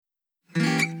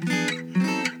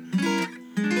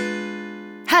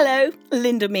Hello,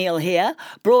 Linda Meal here,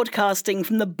 broadcasting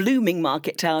from the blooming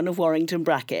market town of Warrington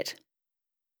Bracket.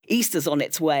 Easter's on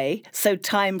its way, so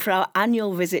time for our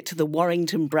annual visit to the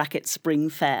Warrington Bracket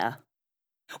Spring Fair.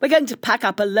 We're going to pack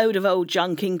up a load of old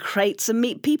junk in crates and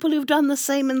meet people who've done the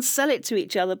same and sell it to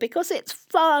each other because it's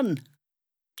fun.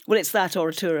 Well, it's that or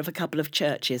a tour of a couple of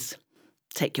churches.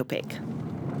 Take your pick.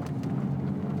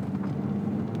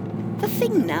 The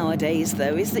thing nowadays,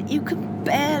 though, is that you can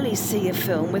barely see a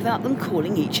film without them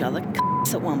calling each other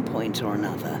c***s at one point or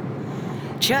another.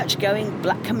 Church-going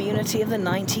black community of the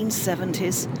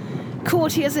 1970s,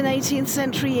 courtiers in 18th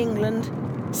century England.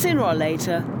 Sooner or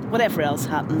later, whatever else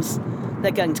happens,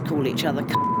 they're going to call each other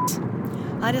c***s.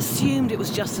 I'd assumed it was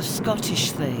just a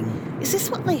Scottish thing. Is this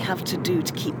what they have to do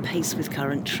to keep pace with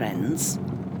current trends?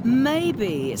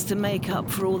 Maybe it's to make up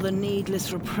for all the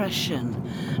needless repression.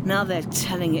 Now they're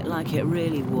telling it like it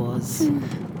really was.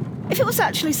 If it was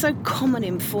actually so common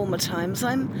in former times,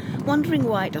 I'm wondering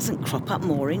why it doesn't crop up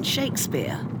more in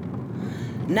Shakespeare.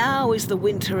 Now is the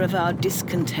winter of our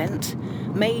discontent,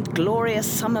 made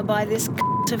glorious summer by this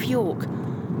c*** of York.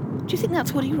 Do you think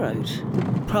that's what he wrote?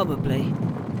 Probably.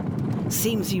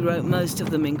 Seems he wrote most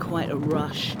of them in quite a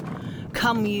rush.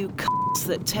 Come you c***s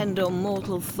that tend on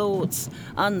mortal thoughts,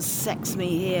 unsex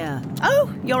me here.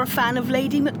 Oh, you're a fan of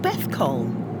Lady Macbeth, Cole?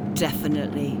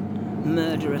 Definitely.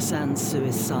 Murderous and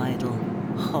suicidal.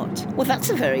 Hot. Well, that's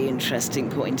a very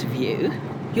interesting point of view.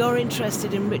 You're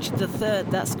interested in Richard III,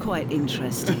 that's quite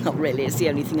interesting. Not really, it's the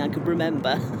only thing I could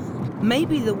remember.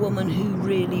 Maybe the woman who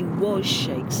really was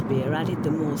Shakespeare added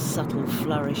the more subtle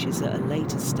flourishes at a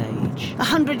later stage.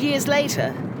 100 years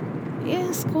later?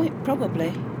 Yes, quite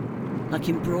probably. Like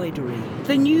embroidery.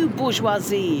 The new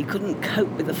bourgeoisie couldn't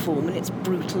cope with the form in its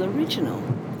brutal original.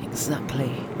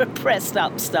 Exactly. Repressed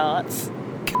upstarts.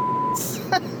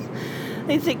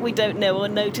 They think we don't know or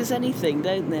notice anything,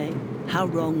 don't they? How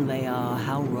wrong they are,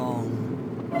 how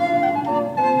wrong.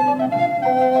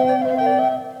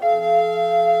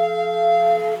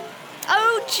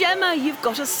 Oh, Gemma, you've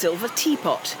got a silver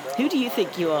teapot. Who do you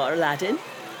think you are, Aladdin?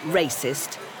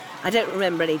 Racist. I don't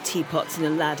remember any teapots in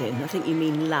Aladdin. I think you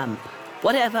mean lamp.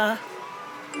 Whatever.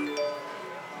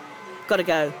 Gotta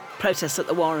go. Protest at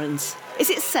the Warrens. Is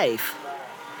it safe?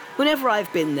 Whenever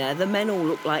I've been there, the men all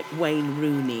look like Wayne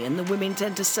Rooney and the women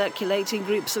tend to circulate in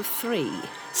groups of 3.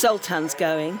 Sultan's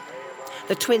going.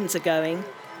 The twins are going.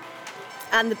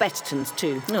 And the Bettertons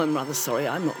too. No, I'm rather sorry,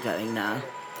 I'm not going now.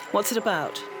 What's it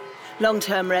about?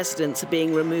 Long-term residents are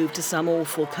being removed to some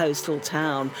awful coastal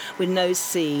town with no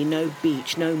sea, no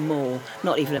beach, no mall,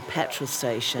 not even a petrol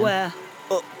station. Where?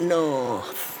 Up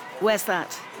north. Where's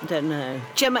that? I don't know.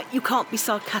 Gemma, you can't be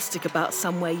sarcastic about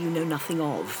somewhere you know nothing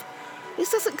of. This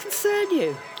doesn't concern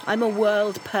you. I'm a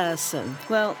world person.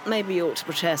 Well, maybe you ought to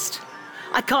protest.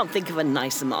 I can't think of a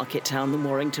nicer market town than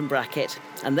Warrington Bracket,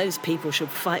 and those people should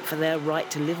fight for their right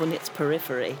to live on its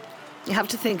periphery. You have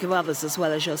to think of others as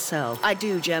well as yourself. I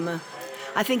do, Gemma.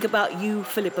 I think about you,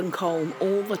 Philip and Colm,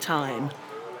 all the time.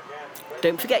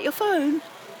 Don't forget your phone.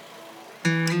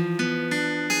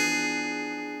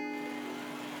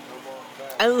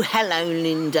 Oh, hello,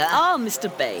 Linda. Ah,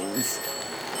 Mr. Baines.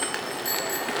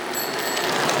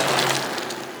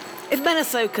 If men are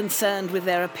so concerned with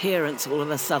their appearance all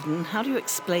of a sudden, how do you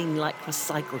explain lycra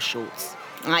cycle shorts?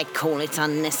 I call it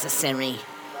unnecessary.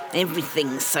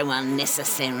 Everything's so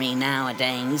unnecessary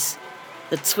nowadays.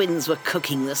 The twins were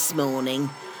cooking this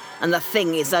morning, and the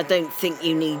thing is, I don't think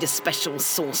you need a special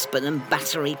saucepan and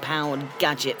battery-powered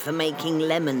gadget for making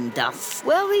lemon dust.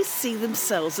 Well, they see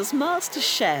themselves as master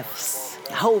chefs.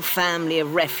 A whole family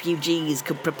of refugees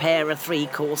could prepare a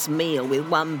 3-course meal with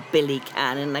one billy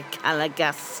can and a Calais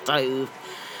gas stove.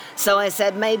 So I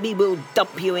said, maybe we'll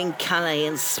dump you in Calais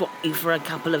and swap you for a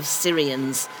couple of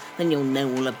Syrians. Then you'll know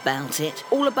all about it.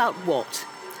 All about what?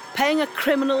 Paying a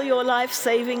criminal your life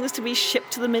savings to be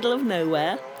shipped to the middle of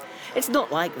nowhere? It's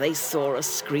not like they saw a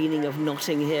screening of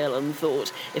Notting Hill and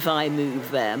thought, if I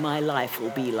move there, my life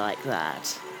will be like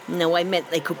that. No, I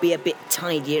meant they could be a bit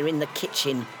tidier in the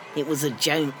kitchen. It was a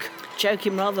joke. Joke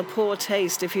in rather poor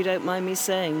taste, if you don't mind me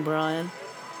saying, Brian.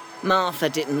 Martha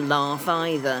didn't laugh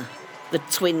either. The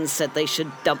twins said they should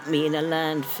dump me in a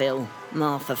landfill.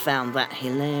 Martha found that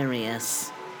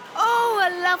hilarious. Oh,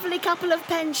 a lovely couple of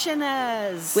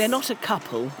pensioners. We're not a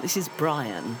couple. This is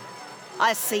Brian.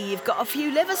 I see you've got a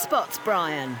few liver spots,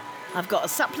 Brian. I've got a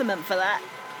supplement for that.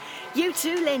 You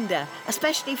too, Linda,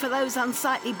 especially for those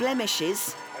unsightly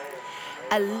blemishes.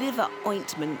 A liver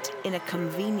ointment in a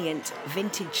convenient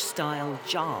vintage-style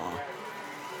jar.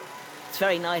 It's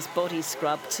very nice body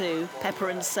scrub too. Pepper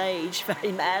and sage.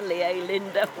 Very manly,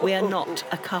 Linda? We're not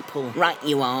a couple. Right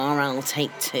you are, I'll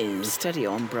take 2. Steady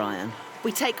on, Brian.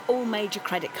 We take all major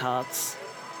credit cards.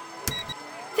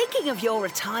 Thinking of your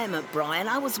retirement, Brian,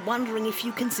 I was wondering if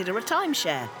you consider a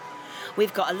timeshare.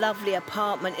 We've got a lovely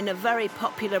apartment in a very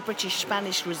popular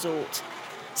British-Spanish resort.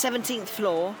 17th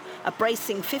floor, a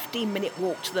bracing 15-minute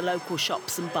walk to the local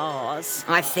shops and bars.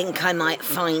 I think I might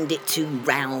find it too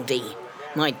rowdy.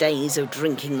 My days of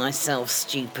drinking myself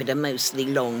stupid are mostly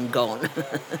long gone.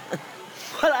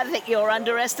 Well, I think you're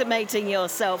underestimating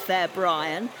yourself there,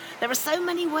 Brian. There are so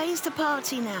many ways to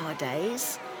party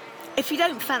nowadays. If you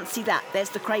don't fancy that, there's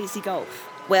the Crazy Golf.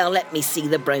 Well, let me see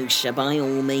the brochure by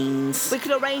all means. We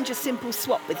could arrange a simple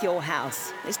swap with your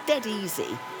house. It's dead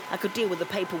easy. I could deal with the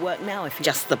paperwork now if you...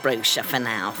 Just the brochure for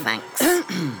now, thanks.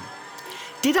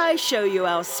 Did I show you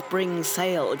our spring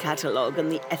sale catalogue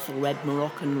and the Ethelred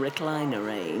Moroccan recliner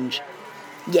range?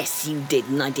 Yes, you did,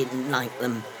 and I didn't like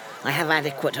them. I have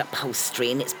adequate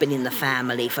upholstery, and it's been in the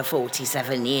family for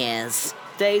 47 years.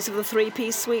 Days of the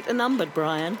three-piece suite are numbered,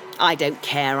 Brian. I don't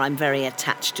care. I'm very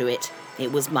attached to it.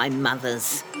 It was my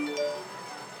mother's.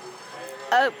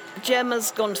 Oh,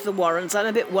 Gemma's gone to the Warrens. I'm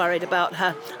a bit worried about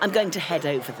her. I'm going to head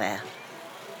over there.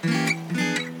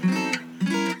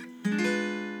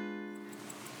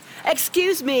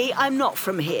 Excuse me, I'm not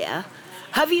from here.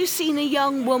 Have you seen a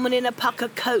young woman in a pucker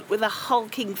coat with a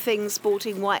hulking thing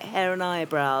sporting white hair and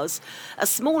eyebrows? A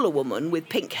smaller woman with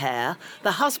pink hair,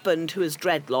 the husband who has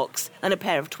dreadlocks, and a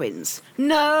pair of twins?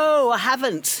 No, I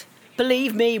haven't.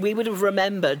 Believe me, we would have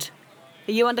remembered.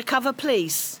 Are you undercover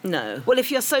police? No. Well, if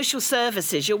you're social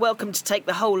services, you're welcome to take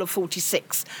the whole of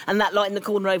 46 and that lot in the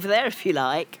corner over there if you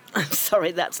like. I'm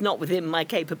sorry, that's not within my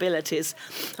capabilities.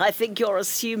 I think you're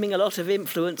assuming a lot of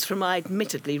influence from my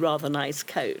admittedly rather nice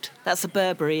coat. That's a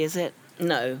Burberry, is it?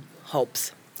 No,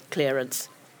 Hobbs. Clearance.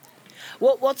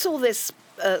 What's all this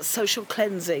social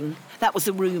cleansing? That was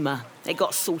a rumour. It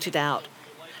got sorted out.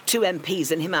 2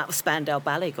 MPs and him out of Spandau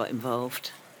Ballet got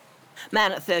involved.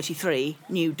 Man at 33,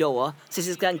 new door, says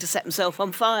he's going to set himself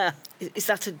on fire. Is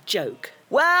that a joke?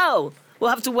 Well,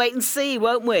 we'll have to wait and see,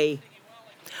 won't we?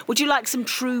 Would you like some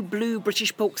true blue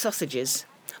British pork sausages?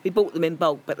 We bought them in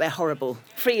bulk, but they're horrible.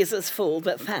 Freezer's full,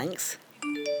 but thanks.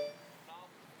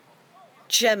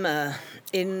 Gemma,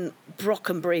 in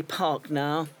Brockenbury Park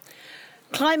now.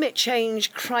 Climate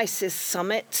Change Crisis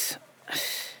Summit.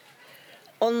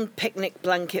 On picnic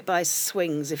blanket by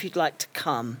swings, if you'd like to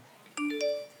come.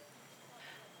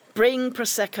 Bring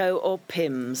Prosecco or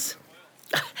Pimm's.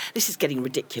 This is getting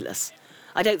ridiculous.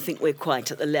 I don't think we're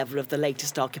quite at the level of the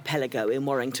latest archipelago in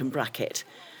Warrington Bracket.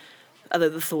 Although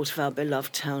the thought of our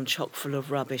beloved town chock full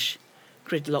of rubbish,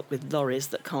 gridlocked with lorries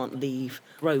that can't leave,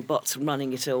 robots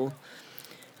running it all.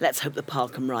 Let's hope the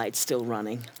park and ride's still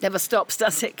running. Never stops,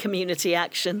 does it, community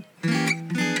action?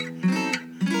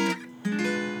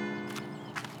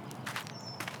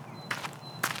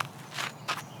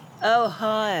 Oh,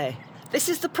 hi. This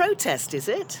is the protest, is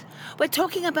it? We're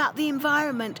talking about the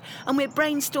environment and we're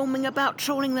brainstorming about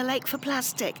trawling the lake for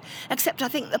plastic, except I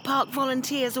think the park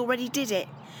volunteers already did it.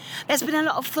 There's been a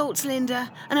lot of thoughts,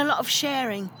 Linda, and a lot of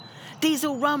sharing.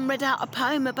 Diesel Rum read out a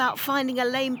poem about finding a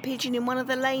lame pigeon in one of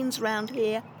the lanes round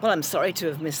here. Well, I'm sorry to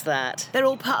have missed that. They're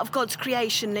all part of God's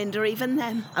creation, Linda, even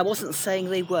them. I wasn't saying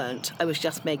they weren't. I was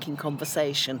just making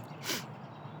conversation.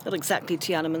 Not exactly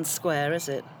Tiananmen Square, is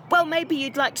it? Well, maybe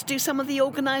you'd like to do some of the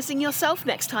organising yourself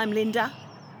next time, Linda.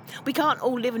 We can't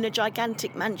all live in a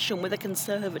gigantic mansion with a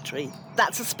conservatory.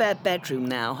 That's a spare bedroom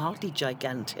now, hardly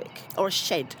gigantic. Or a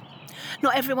shed.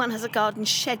 Not everyone has a garden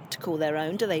shed to call their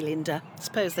own, do they, Linda?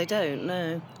 Suppose they don't,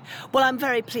 no. Well, I'm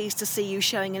very pleased to see you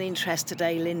showing an interest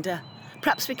today, Linda.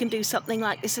 Perhaps we can do something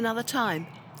like this another time.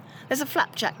 There's a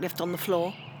flapjack lift on the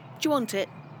floor. Do you want it?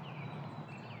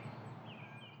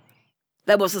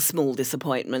 There was a small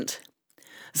disappointment.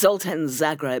 Zoltan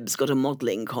Zagreb's got a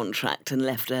modelling contract and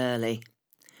left early.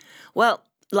 Well,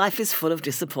 life is full of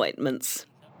disappointments.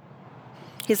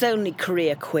 His only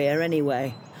career queer,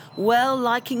 anyway. Well,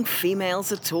 liking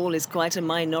females at all is quite a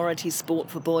minority sport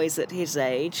for boys at his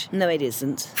age. No, it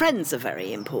isn't. Friends are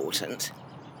very important.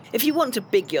 If you want to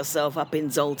big yourself up in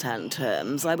Zoltan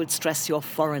terms, I would stress your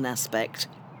foreign aspect.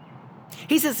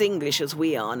 He's as English as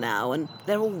we are now, and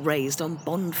they're all raised on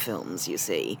Bond films, you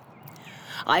see.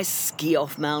 I ski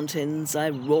off mountains,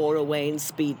 I roar away in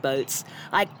speedboats,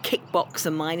 I kickbox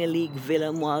a minor league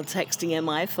villain while texting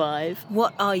MI5.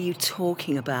 What are you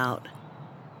talking about?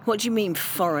 What do you mean,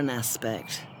 foreign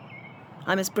aspect?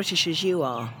 I'm as British as you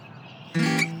are.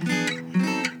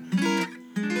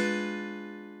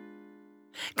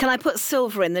 Can I put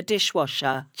silver in the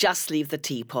dishwasher? Just leave the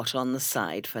teapot on the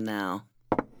side for now.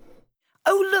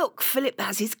 Oh, look, Philip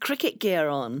has his cricket gear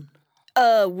on.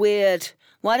 Weird.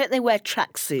 Why don't they wear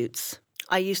tracksuits?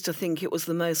 I used to think it was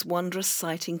the most wondrous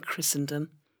sight in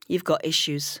Christendom. You've got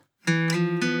issues.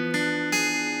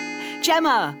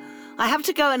 Gemma, I have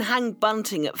to go and hang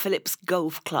bunting at Philip's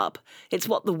Golf Club. It's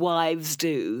what the wives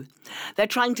do. They're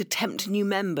trying to tempt new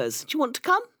members. Do you want to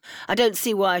come? I don't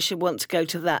see why I should want to go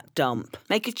to that dump.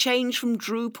 Make a change from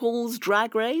Drew Paul's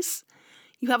drag race?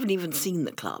 You haven't even seen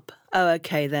the club. Oh,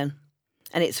 OK then.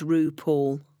 And it's Rue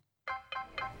Paul.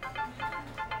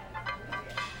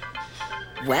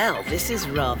 Well, this is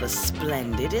rather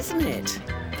splendid, isn't it?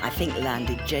 I think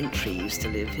landed gentry used to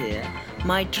live here.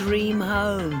 My dream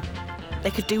home.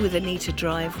 They could do with a neater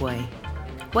driveway.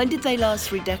 When did they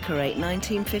last redecorate?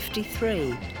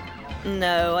 1953?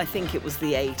 No, I think it was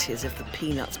the 80s, if the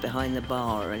peanuts behind the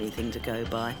bar are anything to go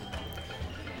by.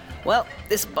 Well,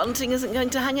 this bunting isn't going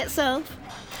to hang itself.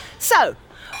 So,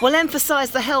 we'll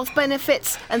emphasise the health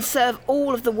benefits and serve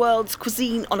all of the world's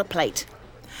cuisine on a plate.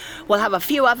 We'll have a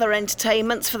few other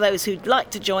entertainments for those who'd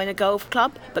like to join a golf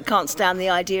club but can't stand the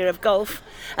idea of golf,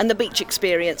 and the beach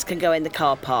experience can go in the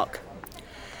car park.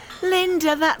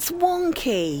 Linda, that's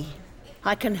wonky.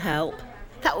 I can help.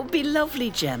 That would be lovely,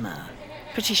 Gemma.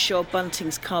 Pretty sure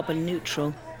bunting's carbon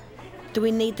neutral. Do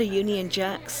we need the Union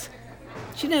Jacks?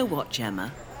 Do you know what,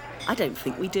 Gemma? I don't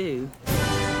think we do.